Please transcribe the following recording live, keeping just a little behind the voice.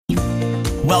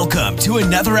Welcome to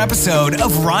another episode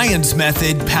of Ryan's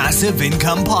Method Passive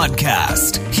Income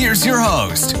Podcast. Here's your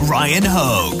host, Ryan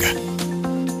Hogue.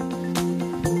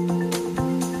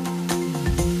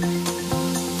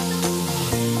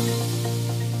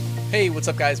 Hey, what's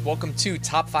up guys? Welcome to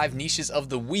Top 5 Niches of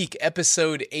the Week,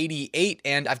 episode 88,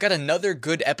 and I've got another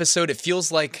good episode. It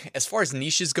feels like, as far as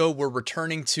niches go, we're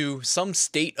returning to some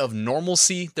state of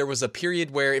normalcy. There was a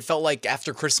period where it felt like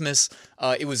after Christmas,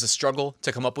 it was a struggle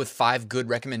to come up with 5 good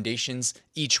recommendations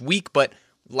each week, but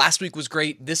last week was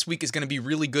great. This week is going to be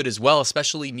really good as well,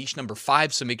 especially niche number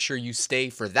 5, so make sure you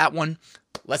stay for that one.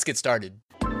 Let's get started.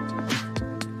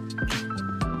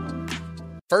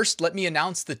 First, let me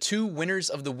announce the 2 winners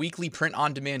of the weekly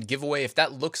print-on-demand giveaway. If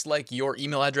that looks like your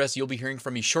email address, you'll be hearing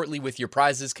from me shortly with your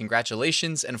prizes.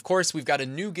 Congratulations. And of course, we've got a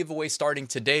new giveaway starting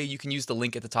today. You can use the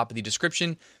link at the top of the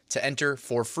description to enter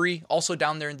for free. Also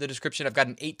down there in the description, I've got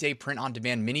an 8-day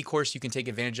print-on-demand mini course you can take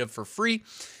advantage of for free.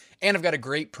 And I've got a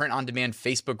great print-on-demand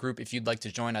Facebook group. If you'd like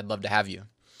to join, I'd love to have you.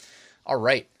 All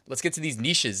right, let's get to these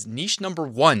niches. Niche number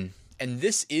 1, and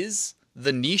this is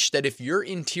the niche that if you're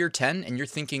in tier 10 and you're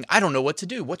thinking, I don't know what to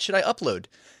do, what should I upload?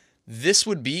 This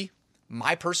would be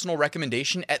my personal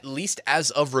recommendation, at least as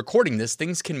of recording this.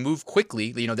 Things can move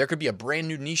quickly. You know, there could be a brand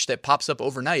new niche that pops up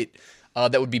overnight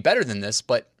that would be better than this.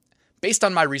 But based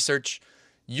on my research,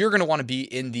 you're going to want to be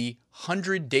in the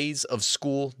 100 days of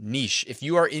school niche. If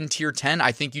you are in tier 10,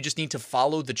 I think you just need to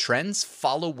follow the trends,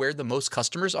 follow where the most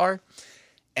customers are.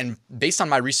 And based on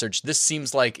my research, this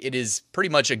seems like it is pretty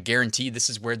much a guarantee this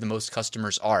is where the most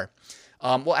customers are.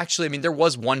 Well, actually, I mean, there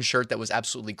was one shirt that was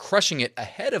absolutely crushing it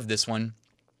ahead of this one,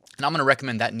 and I'm going to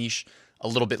recommend that niche a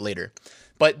little bit later.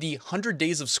 But the 100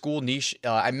 Days of School niche,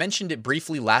 I mentioned it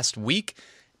briefly last week,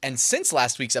 and since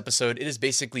last week's episode, it has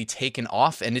basically taken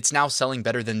off, and it's now selling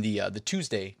better than the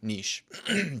Tuesday niche,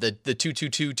 the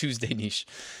 222 Tuesday niche.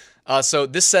 So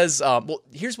this says, well,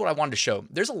 here's what I wanted to show.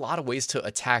 There's a lot of ways to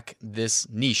attack this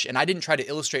niche, and I didn't try to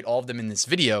illustrate all of them in this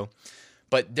video,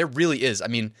 but there really is. I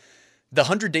mean, the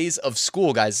 100 Days of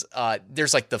School, guys,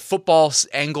 there's like the football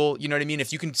angle, you know what I mean?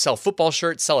 If you can sell football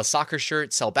shirts, sell a soccer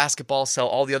shirt, sell basketball, sell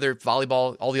all the other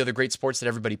volleyball, all the other great sports that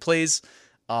everybody plays.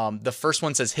 The first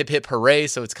one says hip hip hooray,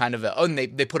 so it's kind of and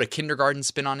they put a kindergarten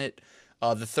spin on it.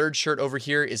 The third shirt over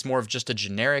here is more of just a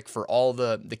generic for all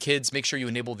the kids. Make sure you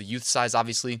enable the youth size,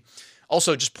 obviously.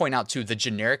 Also, just point out, too, the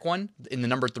generic one in the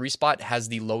number 3 spot has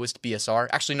the lowest BSR.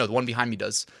 Actually, no, the one behind me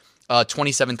does.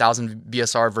 27,000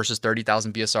 BSR versus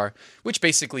 30,000 BSR, which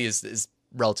basically is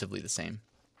relatively the same.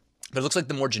 But it looks like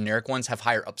the more generic ones have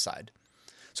higher upside.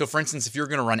 So, for instance, if you're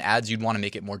going to run ads, you'd want to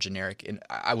make it more generic, and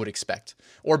I would expect.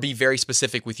 Or be very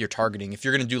specific with your targeting. If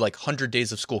you're going to do like 100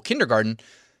 Days of School kindergarten,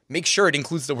 make sure it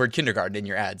includes the word kindergarten in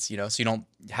your ads, you know, so you don't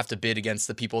have to bid against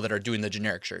the people that are doing the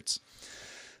generic shirts.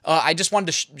 I just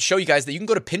wanted to show you guys that you can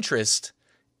go to Pinterest,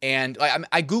 and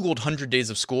I Googled 100 Days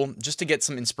of School just to get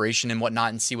some inspiration and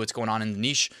whatnot and see what's going on in the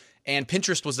niche. And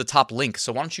Pinterest was the top link.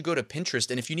 So why don't you go to Pinterest,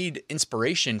 and if you need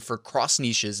inspiration for cross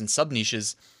niches and sub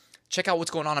niches, check out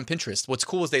what's going on Pinterest. What's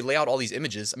cool is they lay out all these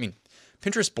images. I mean,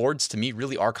 Pinterest boards to me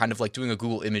really are kind of like doing a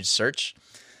Google image search.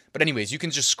 But anyways, you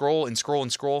can just scroll and scroll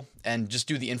and scroll and just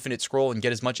do the infinite scroll and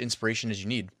get as much inspiration as you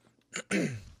need.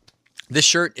 This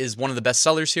shirt is one of the best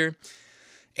sellers here.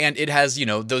 And it has, you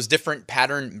know, those different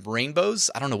pattern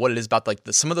rainbows. I don't know what it is about, like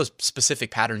some of those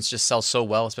specific patterns just sell so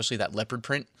well, especially that leopard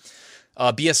print.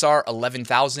 BSR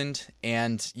 11,000.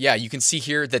 And yeah, you can see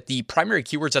here that the primary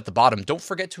keywords at the bottom, don't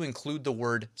forget to include the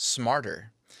word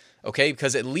smarter. Okay,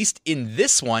 because at least in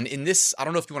this one, I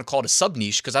don't know if you want to call it a sub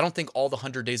niche, because I don't think all the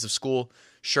 100 Days of School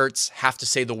shirts have to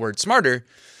say the word smarter.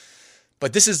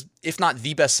 But this is, if not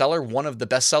the best seller, one of the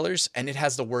best sellers, and it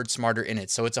has the word smarter in it.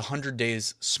 So it's 100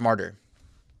 Days Smarter.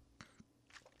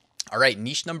 All right,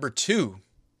 niche number 2.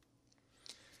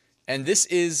 And this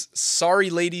is, sorry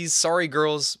ladies, sorry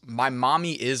girls, my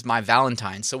mommy is my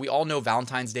Valentine. So we all know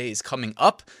Valentine's Day is coming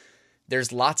up.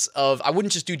 There's lots of, I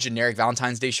wouldn't just do generic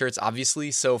Valentine's Day shirts,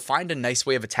 obviously. So find a nice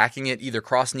way of attacking it, either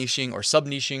cross-niching or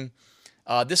sub-niching.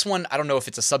 This one, I don't know if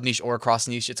it's a sub-niche or a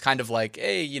cross-niche. It's kind of like,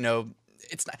 hey, you know,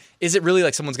 it's not, is it really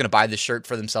like someone's going to buy this shirt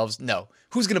for themselves? No.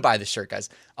 Who's going to buy this shirt, guys?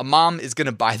 A mom is going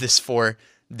to buy this for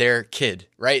their kid,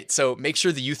 right? So make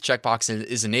sure the youth checkbox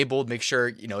is enabled. Make sure,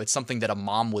 you know, it's something that a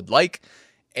mom would like.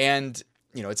 And,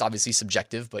 you know, it's obviously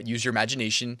subjective, but use your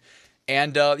imagination.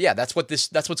 And yeah, that's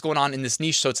what's going on in this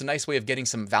niche. So it's a nice way of getting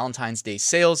some Valentine's Day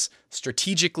sales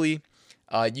strategically.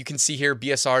 You can see here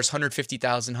BSRs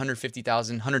 150,000,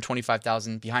 150,000,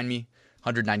 125,000. Behind me,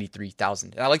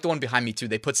 193,000. And I like the one behind me too.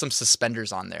 They put some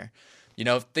suspenders on there. You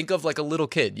know, think of like a little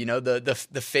kid, you know, the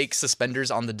fake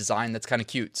suspenders on the design. That's kind of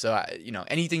cute. So, you know,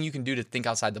 anything you can do to think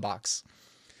outside the box.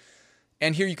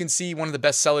 And here you can see one of the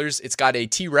best sellers. It's got a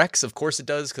T-Rex. Of course it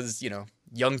does, because,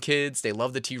 young kids, they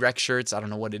love the T-Rex shirts. I don't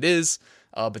know what it is,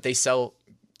 but they sell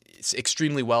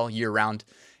extremely well year-round.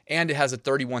 And it has a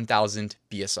 31,000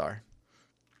 BSR.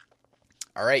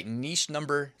 All right, niche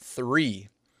number 3.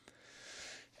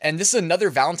 And this is another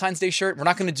Valentine's Day shirt. We're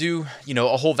not going to do,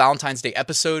 a whole Valentine's Day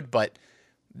episode, but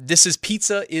this is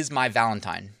Pizza is My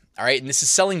Valentine. All right, and this is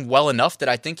selling well enough that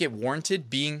I think it warranted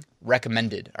being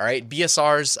recommended. All right,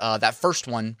 BSRs, that first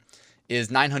one is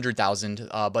 900,000,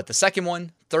 but the second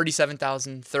one,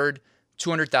 37,000, third,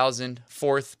 200,000,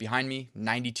 fourth, behind me,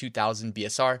 92,000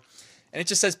 BSR. And it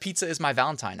just says Pizza is My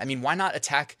Valentine. I mean, why not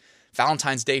attack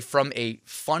Valentine's Day from a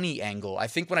funny angle? I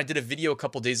think when I did a video a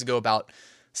couple days ago about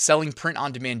selling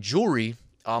print-on-demand jewelry,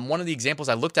 one of the examples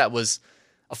I looked at was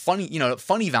a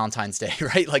funny Valentine's Day,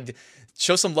 right? Like,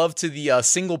 show some love to the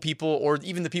single people, or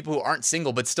even the people who aren't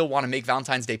single but still want to make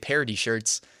Valentine's Day parody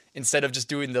shirts instead of just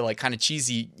doing the kind of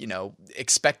cheesy,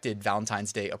 expected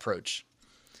Valentine's Day approach.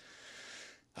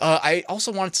 I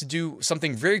also wanted to do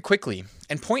something very quickly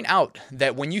and point out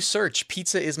that when you search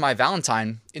Pizza is My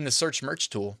Valentine in the search merch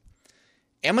tool,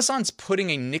 Amazon's putting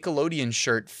a Nickelodeon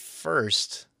shirt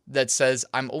first that says,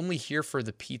 I'm only here for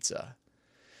the pizza.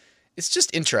 It's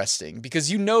just interesting because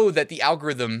that the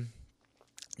algorithm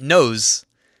knows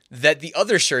that the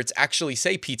other shirts actually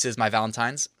say Pizza is My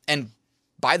Valentine's, and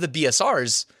by the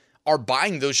BSRs are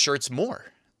buying those shirts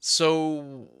more.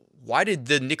 So why did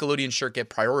the Nickelodeon shirt get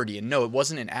priority? And no, it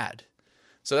wasn't an ad.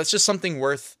 So that's just something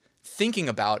worth thinking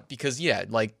about, because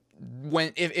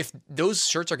if those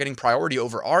shirts are getting priority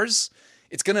over ours,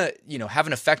 it's gonna have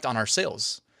an effect on our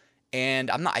sales.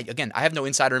 And I have no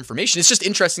insider information. It's just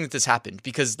interesting that this happened,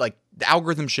 because the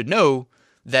algorithm should know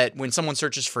that when someone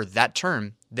searches for that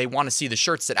term, they want to see the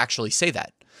shirts that actually say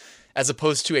that, as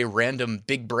opposed to a random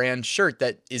big brand shirt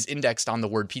that is indexed on the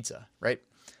word pizza, right?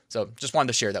 So just wanted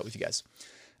to share that with you guys.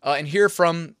 And here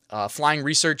from Flying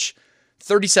Research,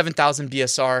 37,000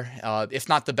 BSR, if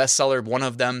not the best seller, one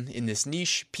of them in this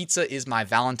niche. Pizza is My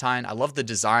Valentine. I love the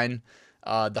design.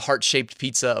 The heart-shaped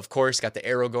pizza, of course, got the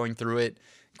arrow going through it.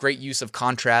 Great use of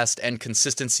contrast and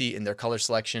consistency in their color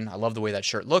selection. I love the way that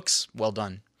shirt looks. Well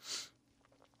done.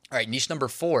 All right, niche number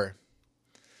 4.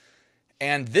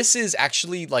 And this is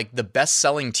actually the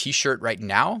best-selling t-shirt right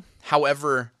now.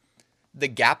 However, the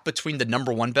gap between the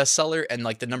number 1 bestseller and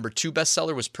the number 2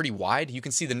 bestseller was pretty wide. You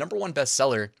can see the number 1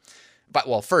 bestseller,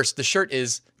 first, the shirt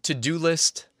is To-Do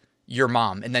List Your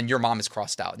Mom, and then Your Mom is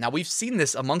crossed out. Now, we've seen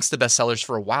this amongst the bestsellers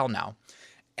for a while now.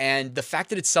 And the fact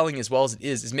that it's selling as well as it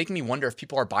is making me wonder if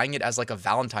people are buying it as a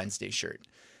Valentine's Day shirt.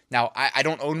 Now, I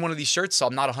don't own one of these shirts, so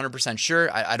I'm not 100% sure.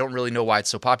 I don't really know why it's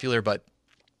so popular, but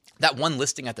that one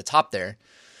listing at the top there,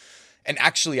 and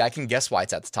actually I can guess why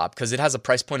it's at the top, because it has a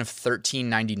price point of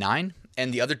 $13.99.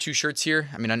 And the other 2 shirts here,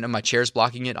 I know my chair's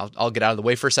blocking it. I'll get out of the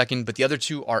way for a second, but the other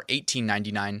 2 are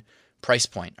 $18.99 price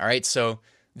point. All right, so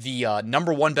the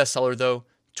number 1 bestseller, though,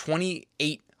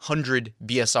 2,800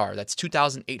 BSR. That's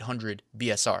 2,800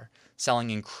 BSR, selling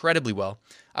incredibly well.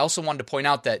 I also wanted to point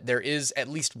out that there is at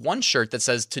least one shirt that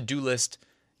says To-Do List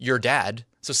Your Dad.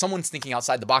 So someone's thinking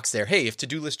outside the box there. Hey, if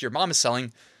To-Do List Your Mom is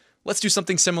selling, let's do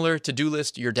something similar. To-Do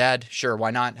List Your Dad. Sure,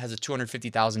 why not? Has a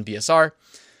 250,000 BSR.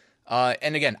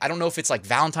 And again, I don't know if it's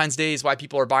Valentine's Day is why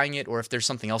people are buying it, or if there's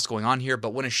something else going on here.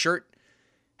 But when a shirt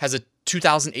has a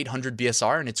 2,800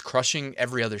 BSR and it's crushing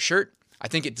every other shirt, I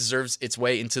think it deserves its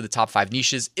way into the top 5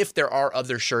 niches if there are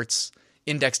other shirts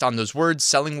indexed on those words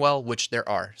selling well, which there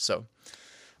are. So,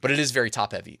 but it is very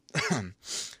top heavy.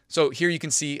 So here you can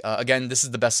see, again, this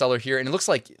is the bestseller here. And it looks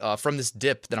like from this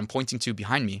dip that I'm pointing to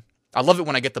behind me, I love it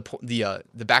when I get the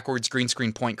backwards green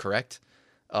screen point correct,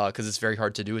 because it's very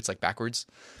hard to do. It's backwards.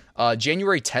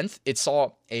 January 10th, it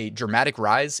saw a dramatic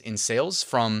rise in sales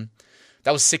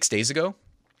that was 6 days ago,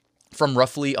 from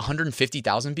roughly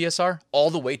 150,000 BSR all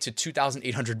the way to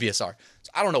 2,800 BSR.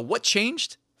 So I don't know what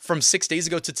changed from 6 days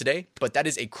ago to today, but that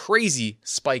is a crazy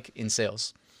spike in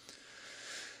sales.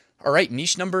 All right,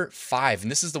 niche number 5.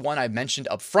 And this is the one I mentioned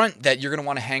up front that you're going to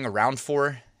want to hang around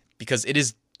for, because it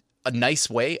is a nice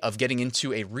way of getting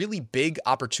into a really big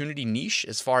opportunity niche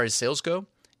as far as sales go.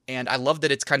 And I love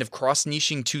that it's kind of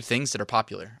cross-niching 2 things that are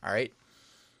popular, all right?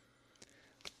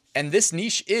 And this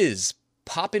niche is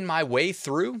popping my way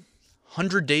through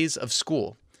 100 Days of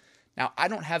School. Now, I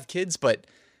don't have kids, but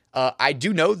I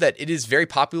do know that it is very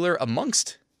popular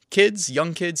amongst kids,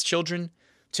 young kids, children,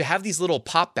 to have these little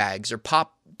pop bags or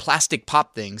plastic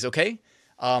pop things, okay?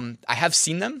 I have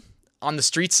seen them on the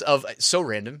streets of, so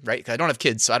random, right? 'Cause I don't have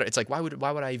kids, so it's why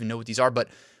would I even know what these are? But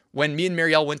when me and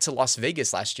Marielle went to Las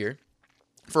Vegas last year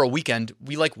for a weekend,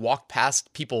 we like walked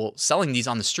past people selling these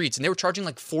on the streets and they were charging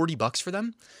like $40 for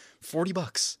them.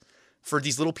 $40 for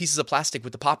these little pieces of plastic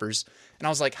with the poppers. And I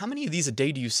was like, how many of these a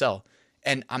day do you sell?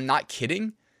 And I'm not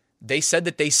kidding. They said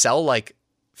that they sell like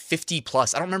 50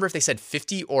 plus. I don't remember if they said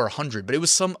 50 or 100, but it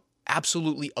was some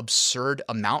absolutely absurd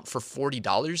amount for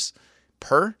 $40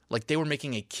 per. Like they were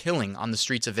making a killing on the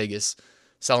streets of Vegas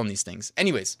selling these things.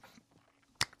 Anyways,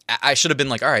 I should have been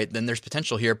like, all right, then there's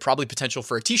potential here, probably potential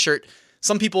for a t-shirt.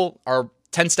 Some people are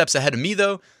 10 steps ahead of me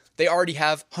though. They already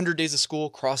have 100 Days of School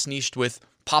cross-niched with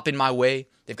Pop in My Way.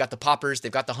 They've got the poppers.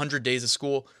 They've got the 100 Days of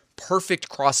School. Perfect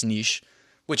cross-niche,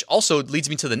 which also leads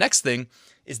me to the next thing.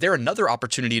 Is there another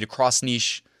opportunity to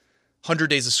cross-niche 100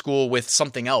 Days of School with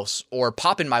something else or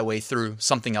Pop in My Way through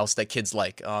something else that kids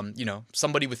like?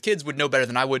 Somebody with kids would know better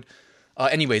than I would.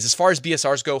 Anyways, as far as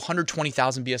BSRs go,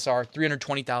 120,000 BSR,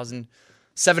 320,000,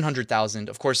 700,000.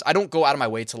 Of course, I don't go out of my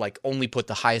way to like only put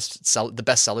the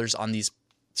best sellers on these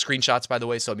screenshots, by the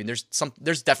way. So, I mean,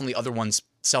 there's definitely other ones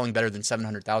selling better than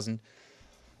 700,000.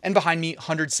 And behind me,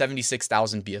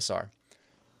 176,000 BSR.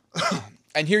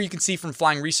 And here you can see from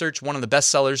Flying Research, one of the best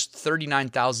sellers,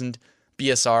 39,000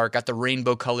 BSR. Got the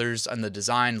rainbow colors on the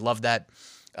design. Love that.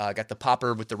 Got the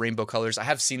popper with the rainbow colors. I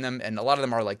have seen them, and a lot of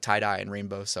them are like tie-dye and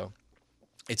rainbow, so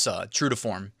it's true to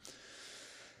form.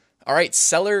 All right,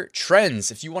 seller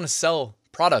trends. If you want to sell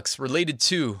products related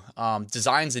to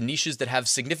designs and niches that have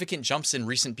significant jumps in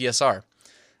recent BSR,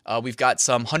 we've got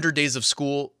some 100 Days of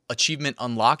School achievement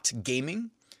unlocked gaming.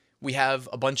 We have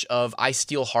a bunch of I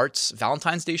Steal Hearts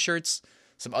Valentine's Day shirts,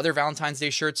 some other Valentine's Day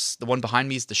shirts. The one behind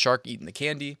me is the shark eating the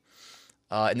candy.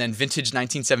 And then vintage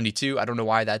 1972. I don't know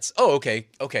why that's... Oh, okay.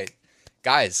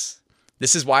 Guys,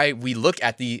 this is why we look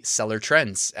at the seller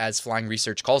trends, as Flying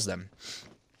Research calls them.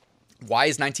 Why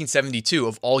is 1972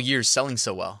 of all years selling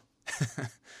so well?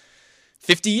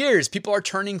 50 years. People are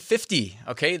turning 50.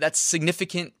 Okay, that's a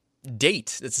significant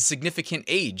date. That's a significant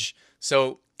age.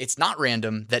 So it's not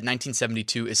random that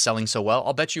 1972 is selling so well.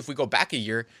 I'll bet you if we go back a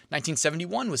year,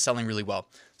 1971 was selling really well.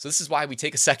 So this is why we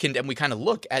take a second and we kind of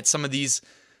look at some of these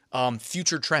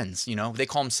future trends. They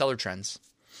call them seller trends.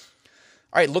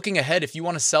 All right, looking ahead, if you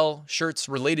want to sell shirts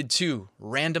related to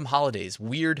random holidays,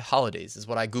 weird holidays is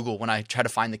what I Google when I try to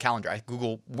find the calendar. I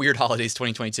Google weird holidays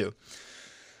 2022.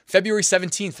 February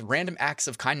 17th, Random Acts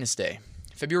of Kindness Day.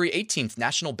 February 18th,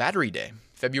 National Battery Day.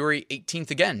 February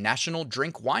 18th again, National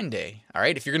Drink Wine Day. All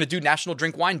right, if you're going to do National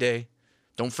Drink Wine Day,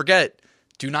 don't forget,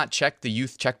 do not check the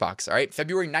youth checkbox. All right,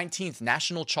 February 19th,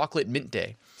 National Chocolate Mint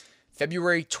Day.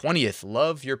 February 20th,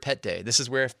 Love Your Pet Day. This is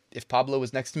where if Pablo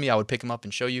was next to me, I would pick him up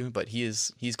and show you, but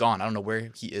he's gone. I don't know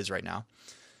where he is right now.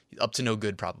 He's up to no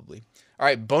good probably. All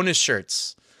right, bonus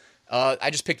shirts. I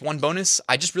just picked one bonus.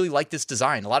 I just really like this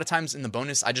design. A lot of times in the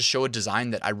bonus, I just show a design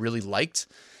that I really liked,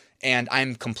 and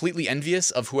I'm completely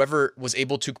envious of whoever was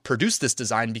able to produce this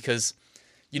design because,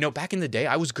 back in the day,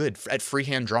 I was good at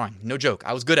freehand drawing. No joke.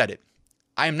 I was good at it.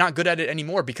 I am not good at it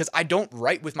anymore because I don't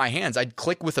write with my hands. I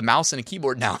click with a mouse and a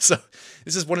keyboard now. So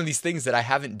this is one of these things that I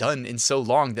haven't done in so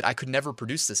long that I could never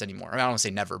produce this anymore. I mean, I don't want to say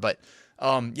never, but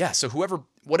so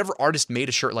whatever artist made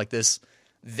a shirt like this,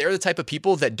 they're the type of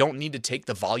people that don't need to take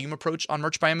the volume approach on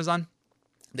Merch by Amazon.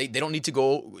 They don't need to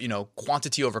go,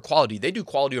 quantity over quality. They do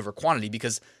quality over quantity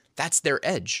because that's their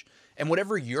edge. And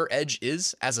whatever your edge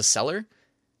is as a seller,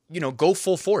 go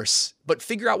full force, but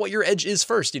figure out what your edge is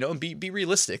first, and be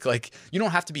realistic. Like, you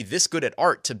don't have to be this good at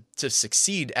art to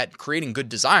succeed at creating good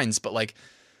designs, but like,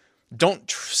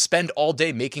 don't spend all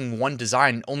day making one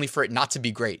design only for it not to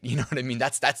be great. You know what I mean?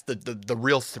 That's the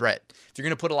real threat. If you're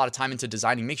going to put a lot of time into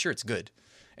designing, make sure it's good.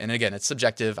 And again, it's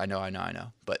subjective. I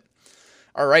know. But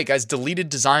all right, guys, deleted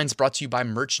designs brought to you by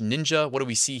Merch Ninja. What do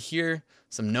we see here?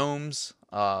 Some gnomes.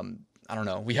 I don't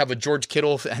know. We have a George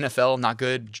Kittle, NFL, not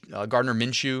good. Gardner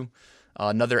Minshew,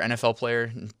 another NFL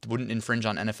player, wouldn't infringe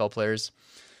on NFL players.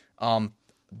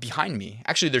 Behind me,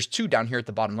 actually, there's two down here at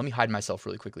the bottom. Let me hide myself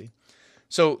really quickly.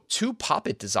 So 2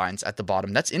 Pop-It designs at the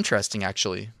bottom. That's interesting,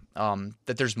 actually,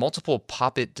 that there's multiple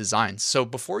Pop-It designs. So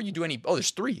before you do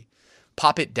there's 3.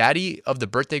 Pop-It Daddy of the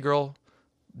birthday girl.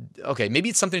 Okay, maybe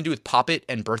it's something to do with Pop-It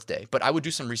and birthday, but I would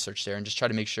do some research there and just try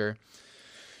to make sure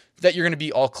that you're going to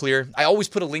be all clear. I always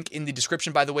put a link in the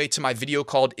description, by the way, to my video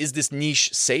called Is This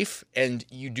Niche Safe? And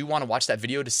you do want to watch that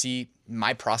video to see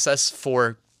my process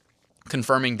for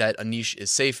confirming that a niche is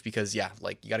safe because, you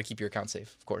got to keep your account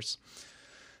safe, of course.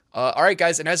 All right,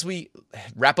 guys, and as we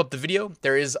wrap up the video,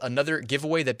 there is another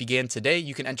giveaway that began today.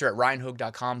 You can enter at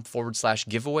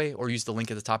ryanhogue.com/giveaway or use the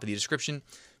link at the top of the description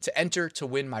to enter to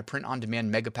win my print-on-demand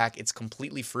mega pack. It's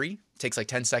completely free. It takes like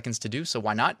 10 seconds to do, so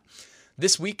why not?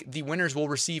 This week, the winners will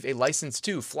receive a license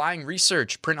to Flying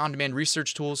Research, print-on-demand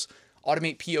research tools,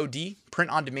 Automate POD, print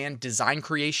on demand design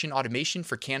creation automation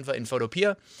for Canva and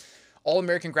Photopea. All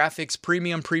American Graphics,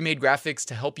 premium pre-made graphics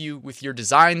to help you with your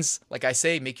designs. Like I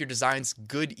say, make your designs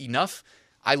good enough.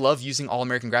 I love using All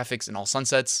American Graphics and All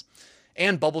Sunsets.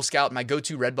 And Bubble Scout, my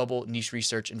go-to Redbubble niche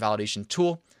research and validation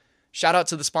tool. Shout out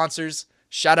to the sponsors.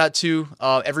 Shout out to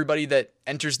everybody that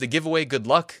enters the giveaway. Good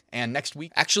luck. And next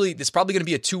week, actually, this is probably going to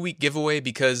be a 2-week giveaway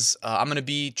because I'm going to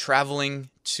be traveling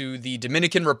to the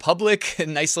Dominican Republic, a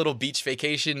nice little beach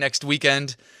vacation next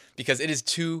weekend because it is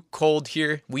too cold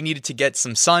here. We needed to get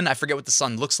some sun. I forget what the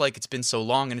sun looks like. It's been so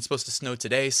long and it's supposed to snow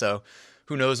today. So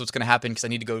who knows what's going to happen because I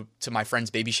need to go to my friend's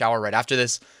baby shower right after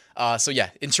this. So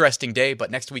yeah, interesting day.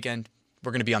 But next weekend,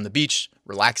 we're going to be on the beach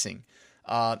relaxing.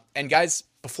 And guys,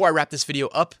 before I wrap this video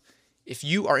up, if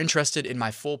you are interested in my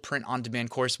full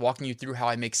print-on-demand course walking you through how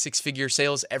I make 6-figure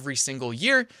sales every single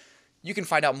year, you can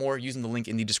find out more using the link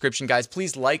in the description. Guys,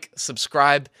 please like,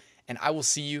 subscribe, and I will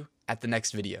see you at the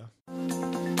next video.